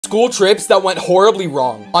School trips that went horribly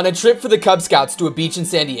wrong. On a trip for the Cub Scouts to a beach in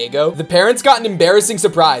San Diego, the parents got an embarrassing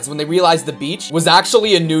surprise when they realized the beach was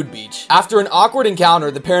actually a nude beach. After an awkward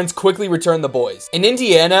encounter, the parents quickly returned the boys. In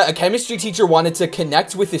Indiana, a chemistry teacher wanted to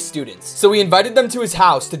connect with his students, so he invited them to his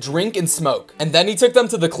house to drink and smoke, and then he took them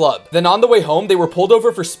to the club. Then on the way home, they were pulled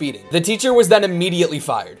over for speeding. The teacher was then immediately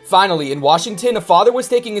fired. Finally, in Washington, a father was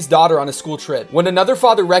taking his daughter on a school trip when another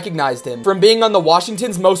father recognized him from being on the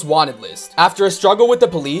Washington's most wanted list. After a struggle with the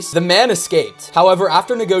police, the man escaped. However,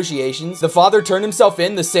 after negotiations, the father turned himself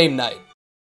in the same night.